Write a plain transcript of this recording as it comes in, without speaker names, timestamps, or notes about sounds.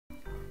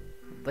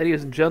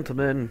Ladies and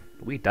gentlemen,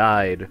 we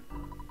died.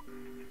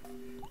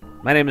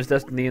 My name is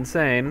Destiny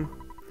Insane.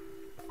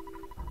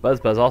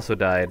 Buzz also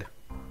died.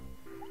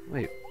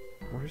 Wait,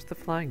 where's the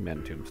Flying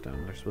Man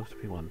tombstone? There's supposed to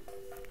be one.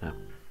 Oh.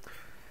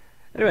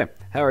 Anyway,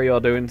 how are you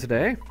all doing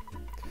today?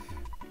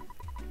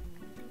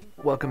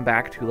 Welcome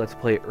back to Let's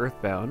Play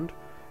Earthbound,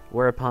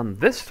 whereupon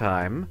this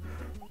time,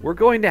 we're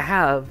going to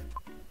have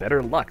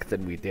better luck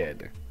than we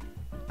did.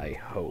 I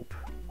hope.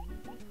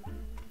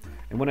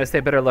 And when I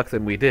say better luck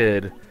than we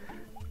did,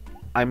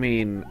 I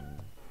mean,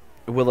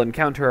 we'll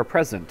encounter a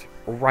present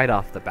right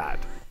off the bat.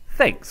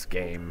 Thanks,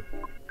 game.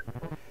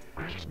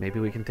 Maybe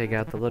we can take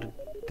out the loaded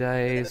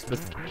dice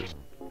with...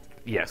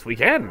 Yes, we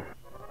can!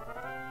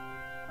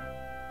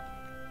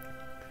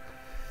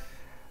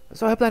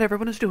 So I hope that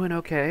everyone is doing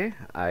okay.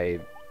 I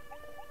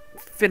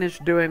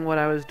finished doing what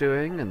I was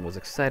doing and was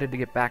excited to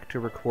get back to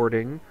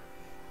recording.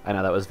 I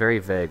know that was very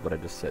vague what I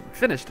just said.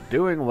 Finished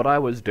doing what I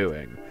was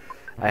doing.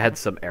 I had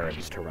some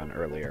errands to run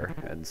earlier,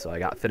 and so I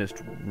got finished...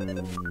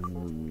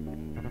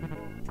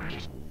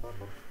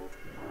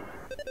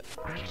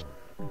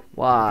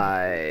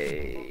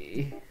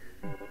 Why?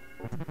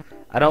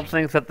 I don't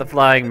think that the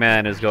Flying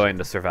Man is going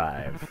to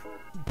survive.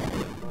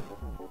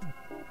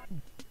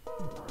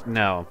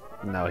 No,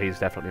 he's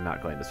definitely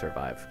not going to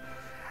survive.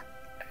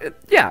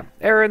 Yeah,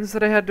 errands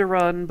that I had to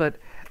run, but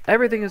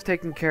everything is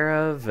taken care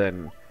of,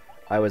 and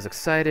I was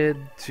excited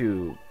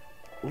to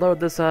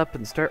load this up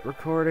and start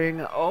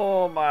recording.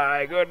 Oh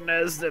my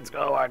goodness, it's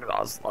going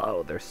so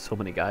slow. There's so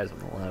many guys on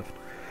the left.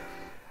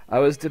 I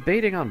was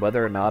debating on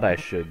whether or not I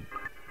should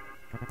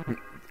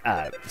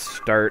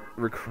start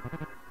recording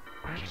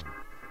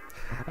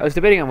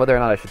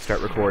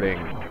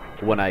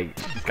when I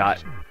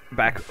got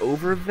back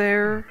over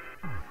there,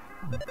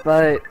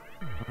 but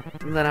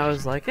then I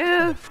was like,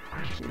 you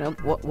know,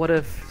 what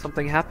if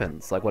something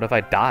happens? Like, what if I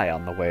die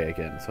on the way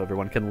again so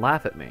everyone can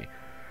laugh at me?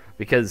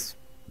 Because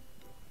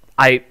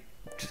I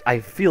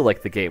feel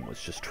like the game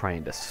was just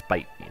trying to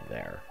spite me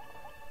there.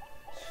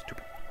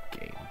 Stupid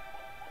game.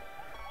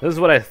 This is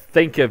what I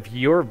think of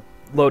your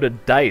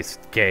loaded dice,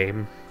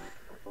 game.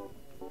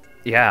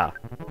 Yeah.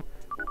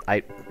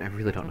 I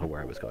really don't know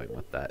where I was going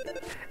with that.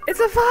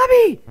 It's a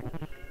Fobby!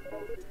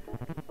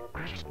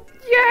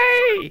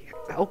 Yay!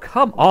 Oh,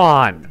 come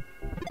on!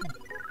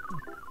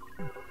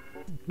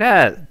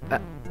 Nah.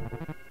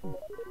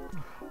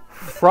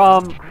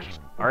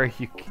 Are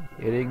you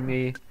kidding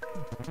me?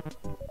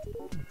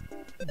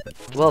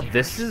 Well,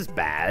 this is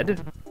bad.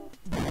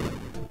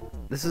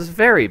 This is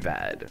very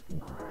bad.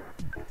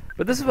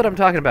 But this is what I'm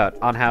talking about,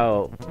 on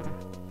how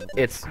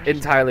it's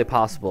entirely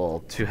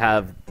possible to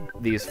have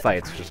these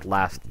fights just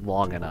last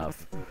long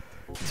enough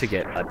to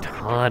get a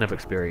ton of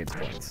experience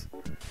points.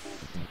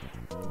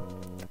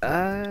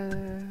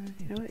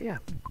 You know what? Yeah.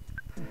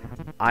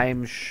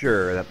 I'm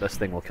sure that this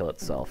thing will kill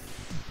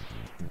itself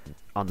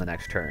on the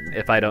next turn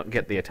if I don't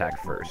get the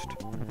attack first.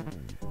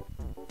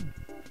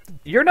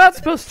 You're not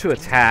supposed to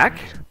attack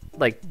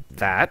like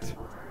that,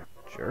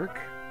 jerk.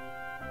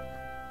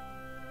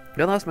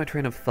 I lost my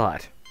train of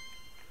thought.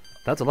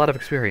 That's a lot of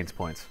experience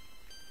points.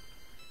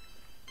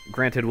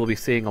 Granted, we'll be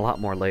seeing a lot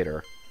more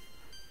later.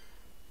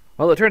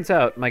 Well, it turns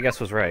out my guess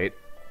was right.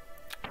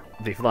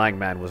 The Flying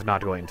Man was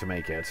not going to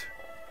make it.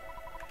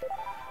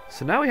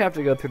 So now we have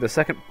to go through the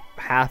second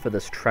half of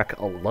this trek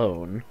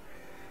alone,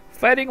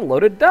 fighting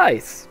loaded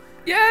dice.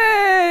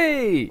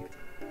 Yay!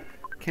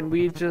 Can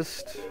we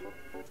just...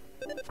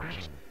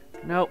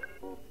 Nope.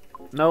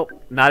 Nope.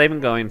 Not even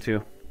going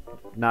to.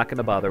 Not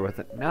gonna bother with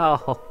it.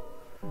 No.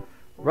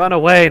 Run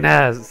away,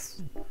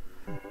 Naz.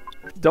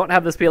 Don't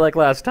have this be like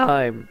last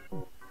time.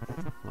 Oh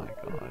my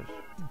gosh.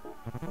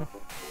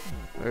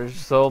 There's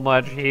so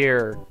much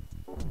here.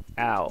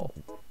 Ow.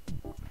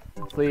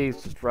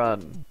 Please just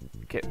run.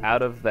 Get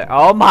out of there.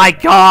 Oh my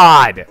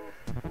god!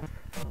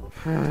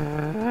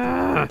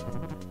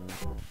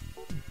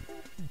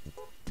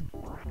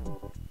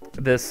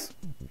 This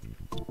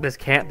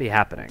can't be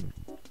happening.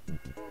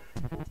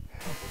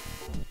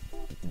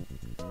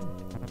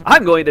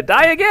 I'm going to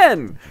die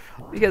again!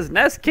 Because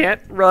Ness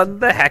can't run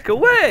the heck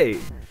away!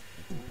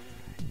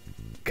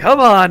 Come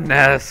on,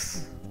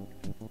 Ness!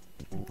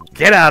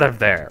 Get out of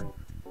there!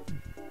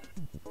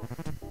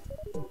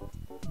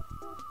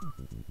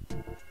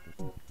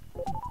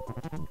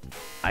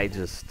 I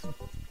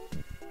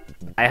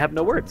have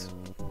no words.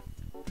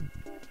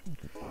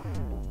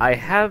 I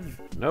have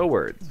no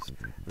words.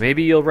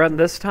 Maybe you'll run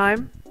this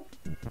time?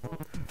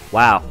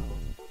 Wow.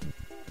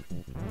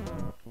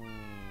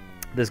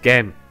 This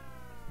game.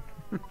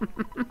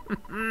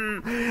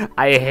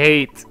 I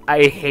hate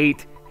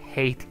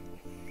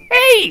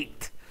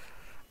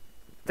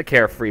the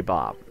carefree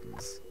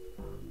bombs.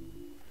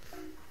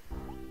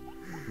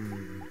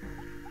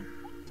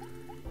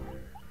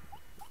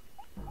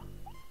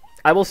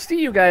 I will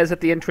see you guys at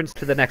the entrance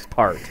to the next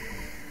part.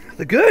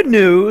 The good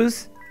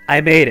news, I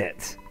made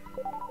it.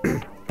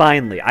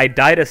 Finally, I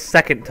died a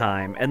second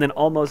time and then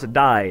almost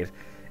died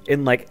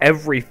in like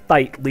every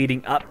fight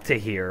leading up to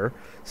here.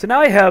 So now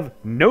I have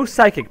no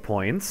psychic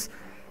points.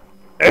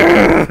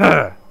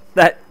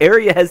 That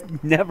area has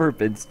never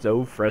been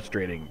so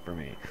frustrating for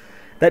me.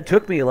 That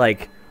took me,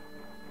 like,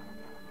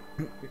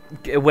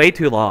 way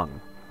too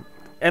long.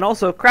 And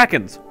also,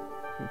 Krakens.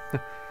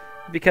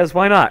 Because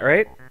why not,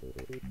 right?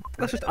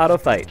 Let's just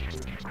auto-fight.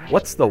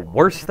 What's the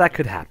worst that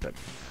could happen?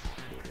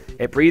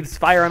 It breathes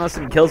fire on us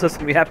and kills us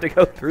and we have to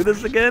go through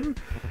this again?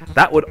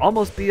 That would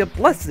almost be a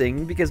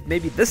blessing, because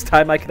maybe this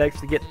time I could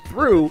actually get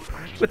through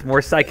with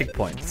more psychic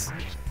points.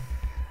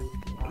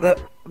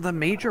 The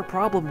major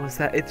problem was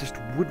that it just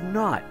would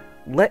not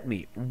let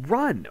me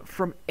run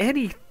from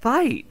any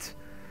fight.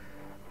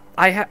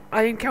 I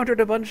encountered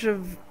a bunch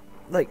of,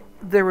 like,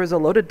 there was a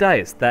loaded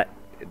dice that,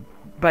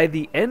 by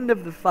the end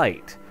of the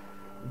fight,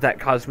 that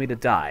caused me to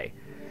die,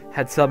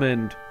 had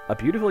summoned a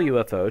beautiful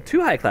UFO,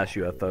 2 high-class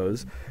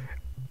UFOs,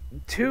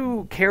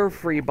 2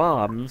 carefree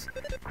bombs,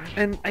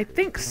 and I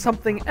think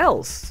something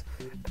else.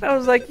 And I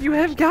was like, you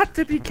have got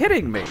to be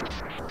kidding me.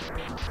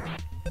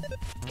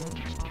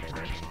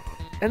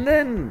 And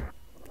then,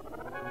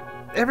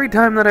 every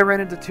time that I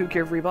ran into 2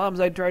 carefree bombs,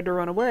 I tried to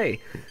run away.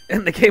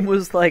 And the game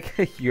was like,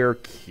 you're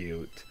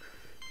cute.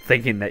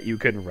 Thinking that you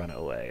can run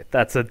away.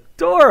 That's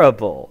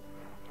adorable.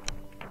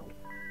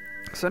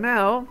 So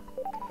now,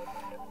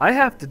 I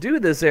have to do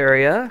this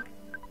area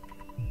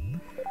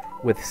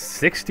with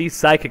 60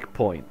 psychic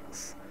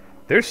points.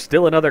 There's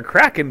still another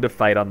Kraken to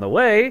fight on the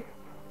way.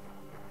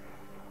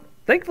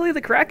 Thankfully,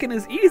 the Kraken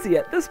is easy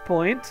at this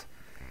point,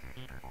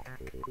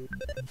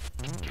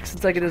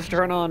 since I can just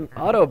turn on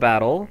auto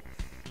battle,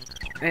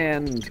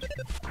 and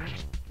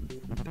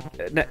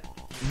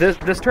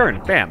this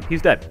turn, bam,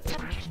 he's dead.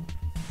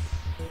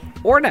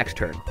 Or next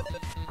turn,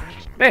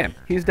 bam,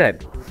 he's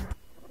dead.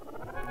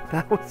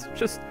 That was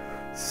just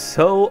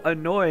so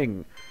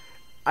annoying.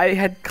 I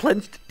had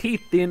clenched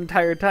teeth the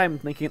entire time,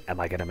 thinking, am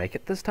I gonna make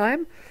it this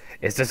time?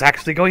 Is this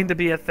actually going to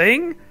be a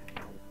thing?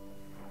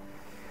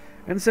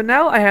 And so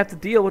now I have to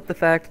deal with the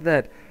fact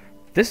that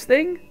this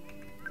thing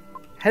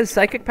has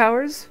psychic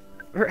powers,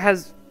 or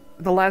has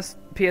the last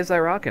PSI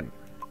Rockin'.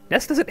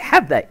 Ness doesn't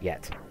have that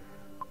yet.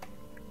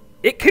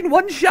 It can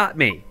one-shot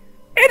me,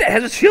 and it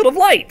has a shield of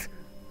light.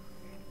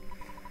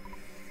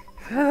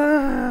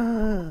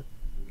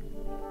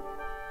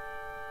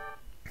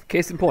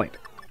 Case in point,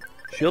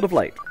 shield of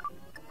light.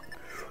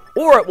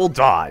 Or it will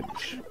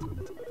dodge.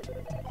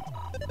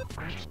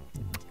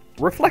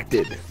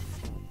 Reflected.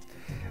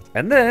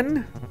 And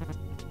then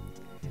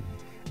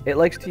it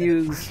likes to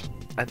use,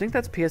 I think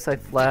that's PSI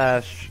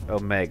Flash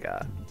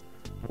Omega,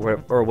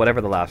 or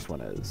whatever the last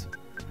one is.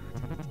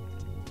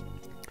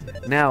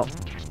 Now,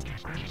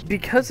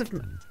 because of...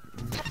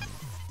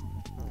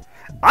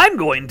 I'm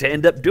going to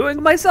end up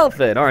doing myself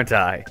in, aren't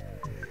I?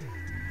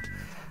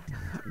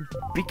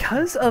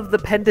 Because of the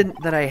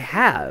pendant that I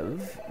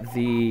have,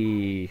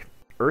 the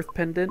Earth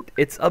pendant,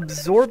 it's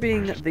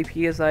absorbing the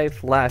PSI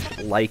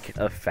Flash-like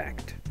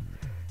effect,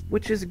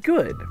 which is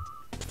good.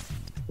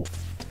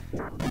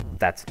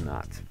 That's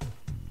not.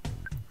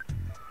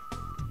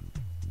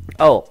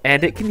 Oh,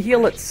 and it can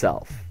heal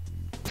itself.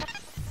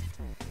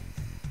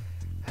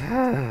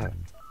 There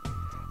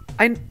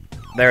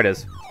it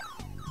is.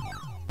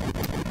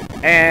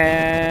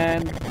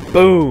 And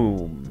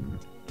boom.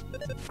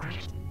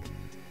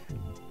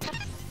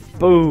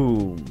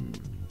 Boom.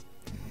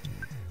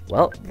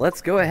 Well,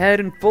 let's go ahead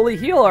and fully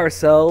heal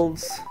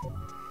ourselves.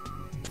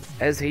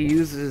 As he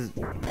uses...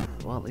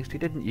 Well, at least he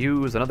didn't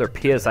use another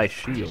PSI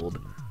shield.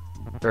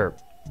 Or...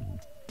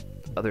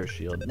 other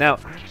shield. Now,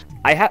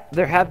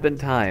 there have been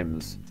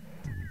times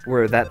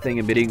where that thing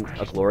emitting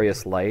a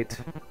glorious light,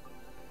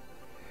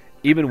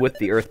 even with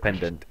the Earth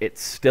Pendant, it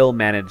still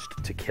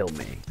managed to kill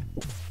me.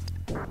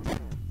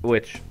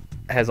 Which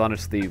has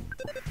honestly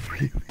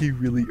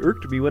really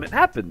irked me when it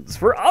happens,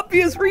 for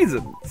obvious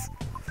reasons.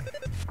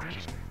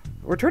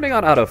 We're turning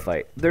on auto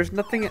fight. There's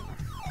nothing...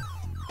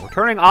 We're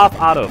turning off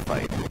auto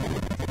fight.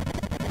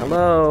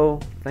 Hello.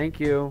 Thank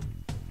you.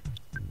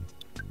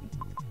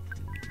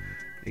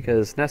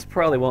 Because Ness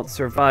probably won't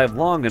survive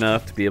long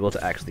enough to be able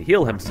to actually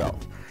heal himself.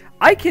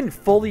 I can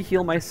fully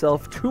heal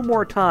myself 2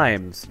 more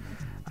times.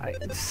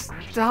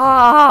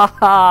 Stop!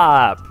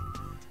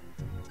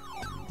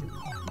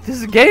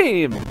 This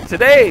game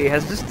today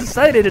has just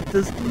decided it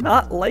does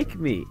not like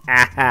me.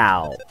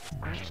 Ow.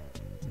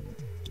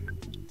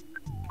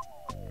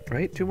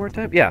 Right? 2 more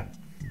times? Yeah.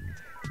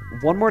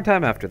 1 more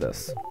time after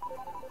this.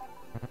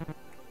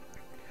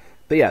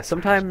 But yeah,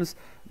 sometimes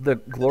the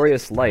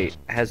glorious light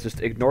has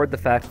just ignored the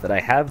fact that I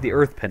have the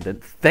Earth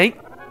Pendant. Thank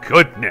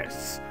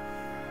goodness!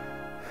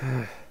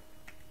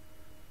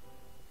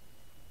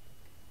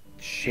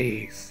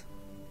 Jeez.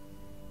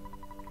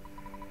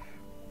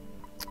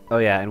 Oh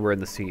yeah, and we're in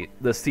the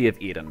Sea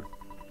of Eden.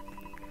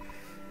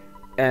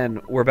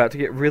 And we're about to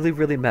get really,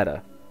 really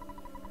meta.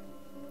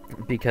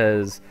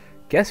 Because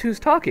guess who's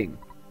talking?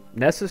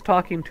 Ness is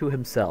talking to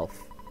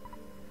himself.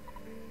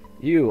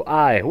 You,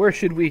 where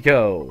should we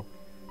go?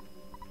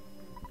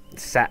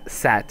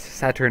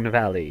 Saturn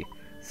Valley.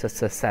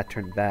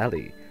 Saturn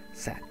Valley.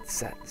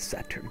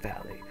 Saturn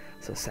Valley.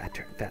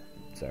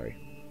 Sorry.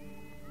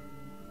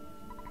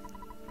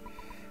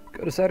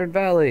 Go to Saturn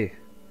Valley.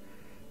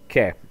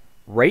 Okay,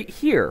 right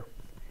here.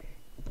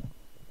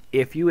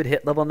 If you had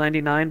hit level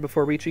 99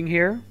 before reaching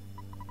here,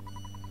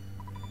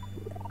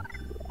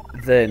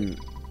 then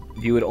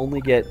you would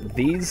only get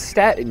these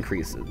stat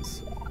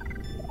increases,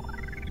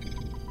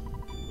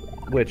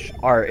 which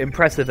are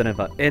impressive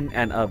in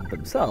and of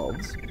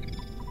themselves.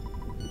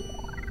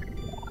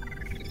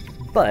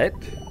 But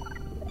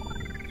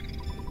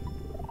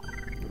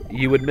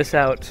you would miss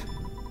out.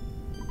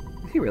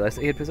 He realized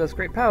that he had possessed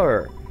great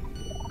power,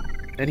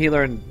 and he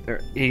learned,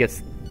 or he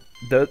gets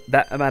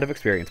that amount of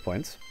experience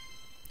points,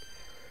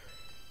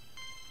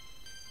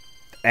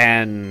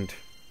 and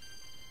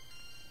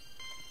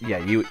yeah,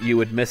 you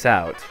would miss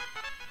out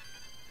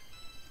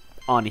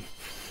on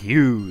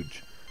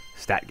huge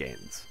stat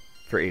gains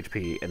for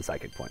HP and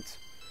psychic points.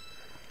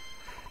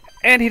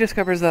 And he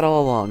discovers that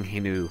all along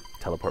he knew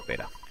teleport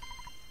beta.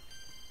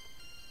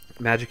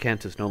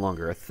 Magicant is no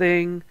longer a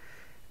thing,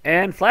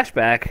 and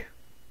flashback.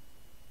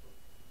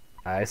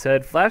 I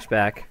said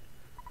flashback.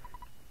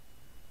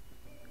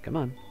 Come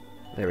on.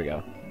 There we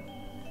go.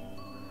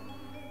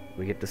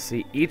 We get to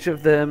see each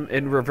of them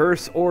in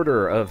reverse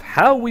order of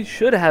how we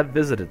should have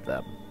visited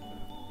them.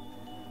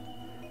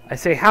 I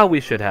say how we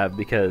should have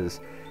because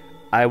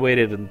I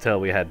waited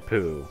until we had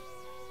Pooh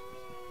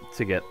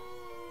to get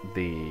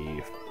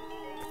the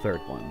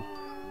third one.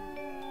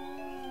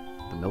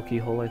 The Milky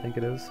Hole, I think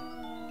it is.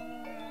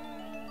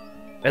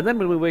 And then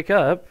when we wake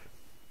up,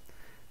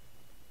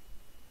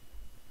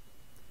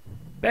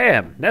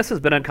 bam! Ness has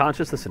been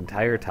unconscious this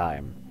entire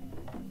time.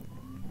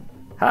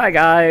 Hi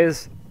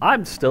guys,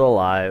 I'm still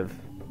alive.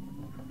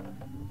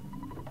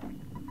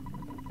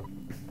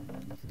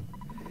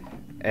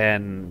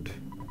 And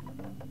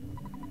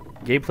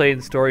gameplay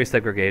and story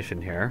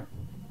segregation here.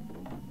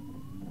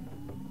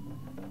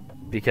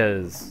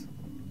 Because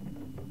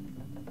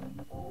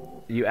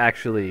you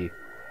actually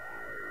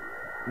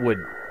would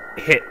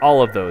hit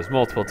all of those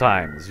multiple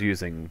times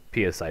using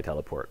PSI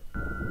teleport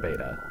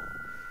beta.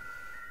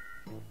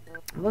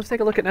 Let's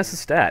take a look at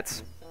Ness's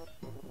stats.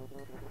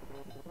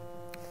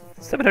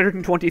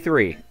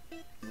 723.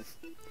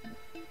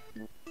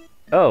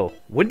 Oh,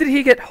 when did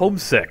he get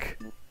homesick?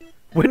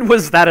 When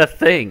was that a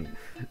thing?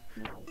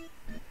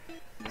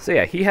 So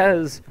yeah, he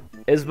has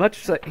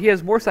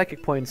more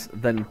psychic points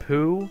than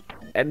Pooh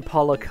and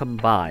Paula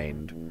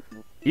combined.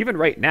 Even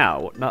right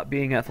now, not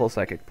being at full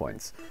psychic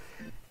points.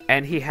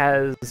 And he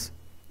has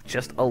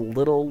just a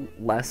little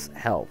less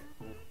health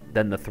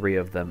than the three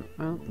of them.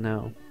 Well,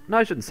 no. No,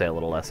 I shouldn't say a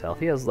little less health.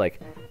 He has like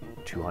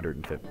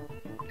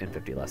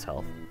 250 less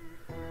health.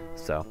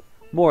 So,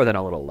 more than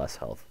a little less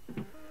health.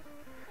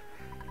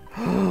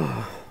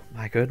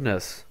 My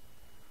goodness.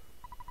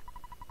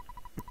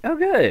 Oh,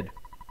 good.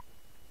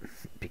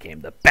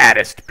 Became the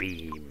baddest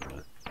beam.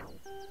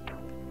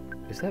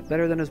 Is that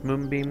better than his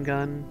moonbeam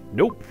gun?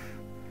 Nope.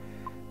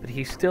 But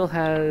he still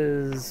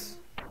has...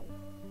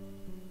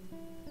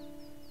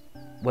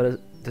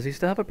 Does he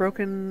still have a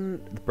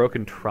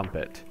broken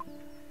trumpet?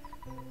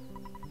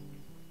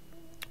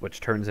 Which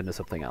turns into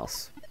something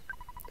else.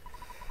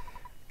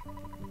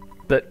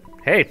 But,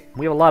 hey,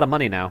 we have a lot of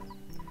money now.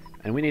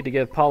 And we need to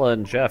give Paula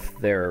and Jeff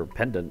their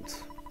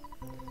pendants.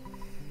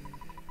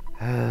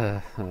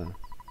 I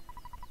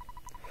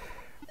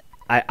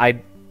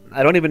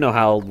don't even know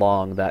how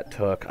long that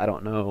took. I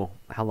don't know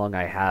how long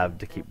I have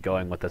to keep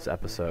going with this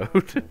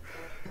episode.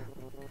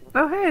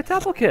 Oh, hey, it's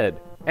Apple Kid.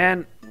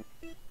 And...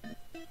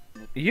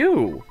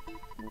 you!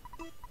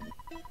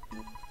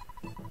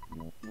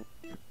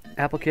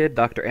 Apple Kid,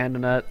 Dr.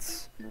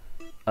 Andonuts,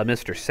 a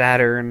Mr.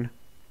 Saturn.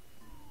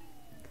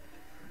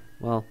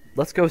 Well,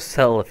 let's go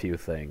sell a few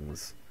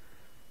things.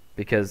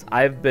 Because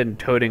I've been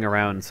toting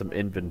around some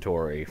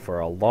inventory for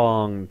a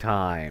long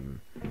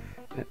time.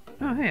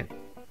 Oh, hey.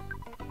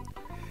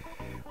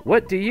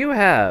 What do you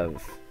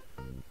have?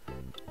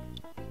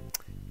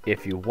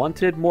 If you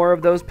wanted more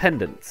of those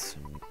pendants,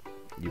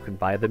 you can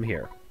buy them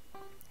here.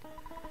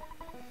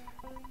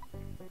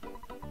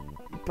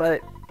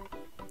 But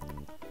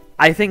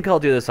I think I'll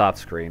do this off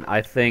screen.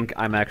 I think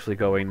I'm actually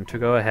going to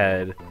go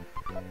ahead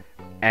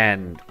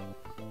and...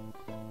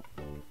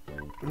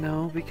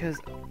 No, because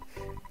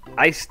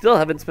I still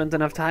haven't spent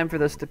enough time for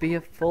this to be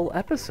a full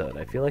episode.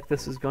 I feel like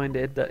this is going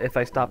to... If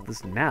I stop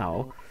this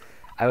now,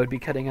 I would be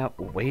cutting out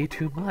way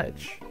too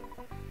much.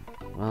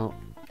 Well,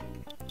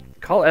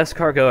 call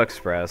S-Cargo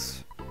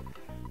Express.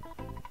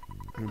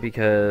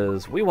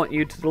 Because we want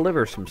you to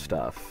deliver some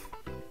stuff.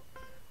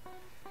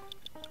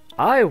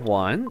 I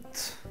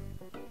want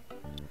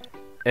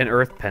an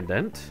Earth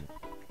Pendant.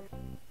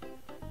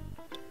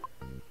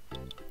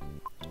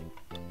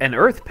 An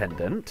Earth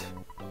Pendant.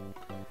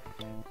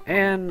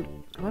 And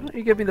why don't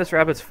you give me this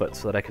rabbit's foot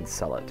so that I can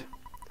sell it?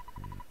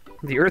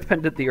 The Earth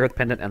Pendant,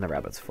 and the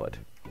rabbit's foot.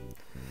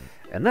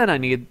 And then I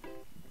need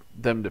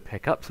them to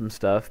pick up some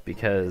stuff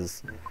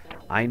because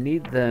I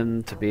need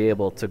them to be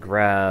able to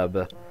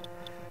grab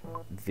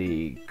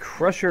the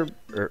Crusher...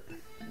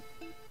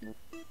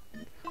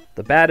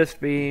 the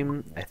baddest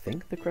beam, I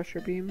think the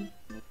Crusher beam,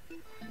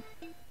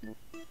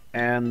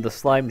 and the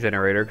slime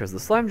generator, because the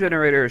slime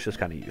generator is just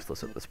kind of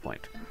useless at this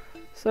point.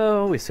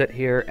 So we sit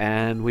here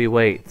and we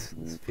wait.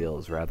 This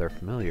feels rather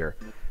familiar.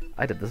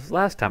 I did this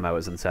last time I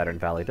was in Saturn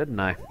Valley, didn't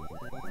I?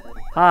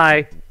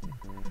 Hi!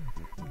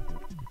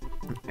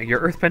 Your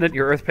Earth Pendant,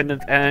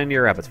 and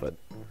your Rabbit's Foot.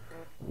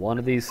 One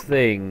of these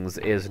things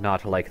is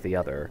not like the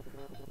other.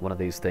 One of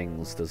these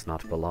things does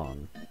not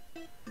belong.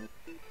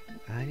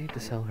 I need to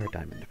sell her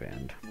diamond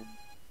band.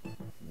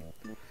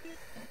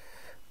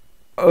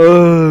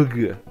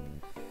 Ugh!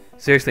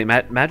 Seriously,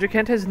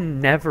 Magicant has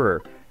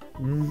never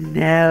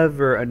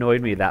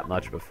annoyed me that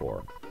much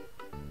before.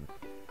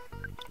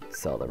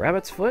 Sell the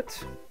Rabbit's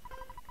Foot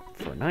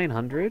for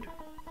 900.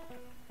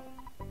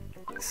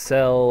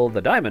 Sell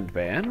the diamond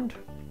band.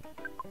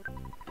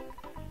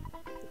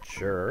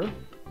 Sure.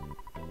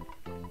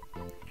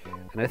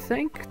 And I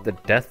think the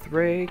Death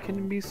Ray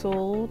can be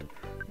sold.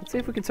 Let's see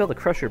if we can sell the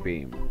Crusher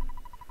Beam.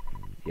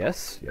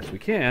 Yes, we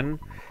can.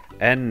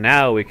 And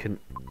now we can...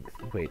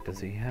 Wait, does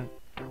he have...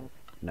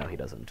 No, he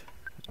doesn't.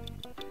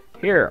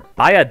 Here,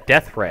 buy a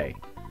Death Ray.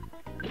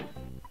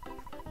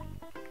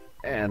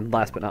 And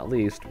last but not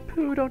least,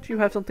 Pooh, don't you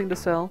have something to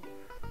sell?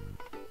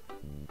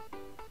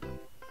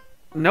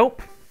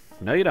 Nope.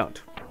 No, you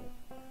don't.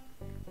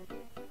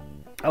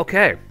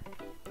 Okay.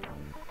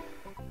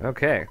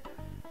 Okay.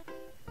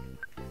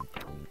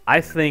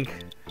 I think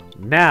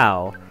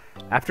now,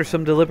 after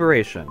some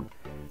deliberation,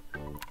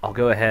 I'll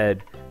go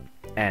ahead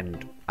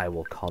and I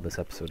will call this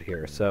episode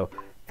here. So,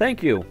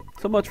 thank you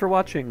so much for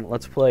watching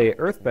Let's Play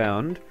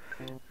Earthbound.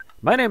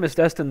 My name is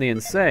Destin the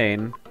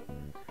Insane.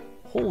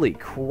 Holy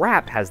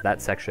crap, has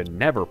that section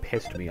never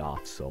pissed me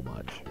off so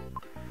much.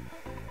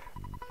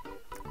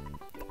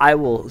 I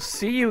will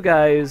see you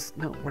guys...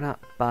 No, we're not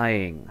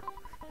buying.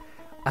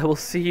 I will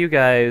see you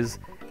guys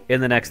in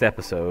the next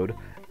episode.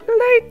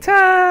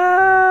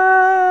 Later!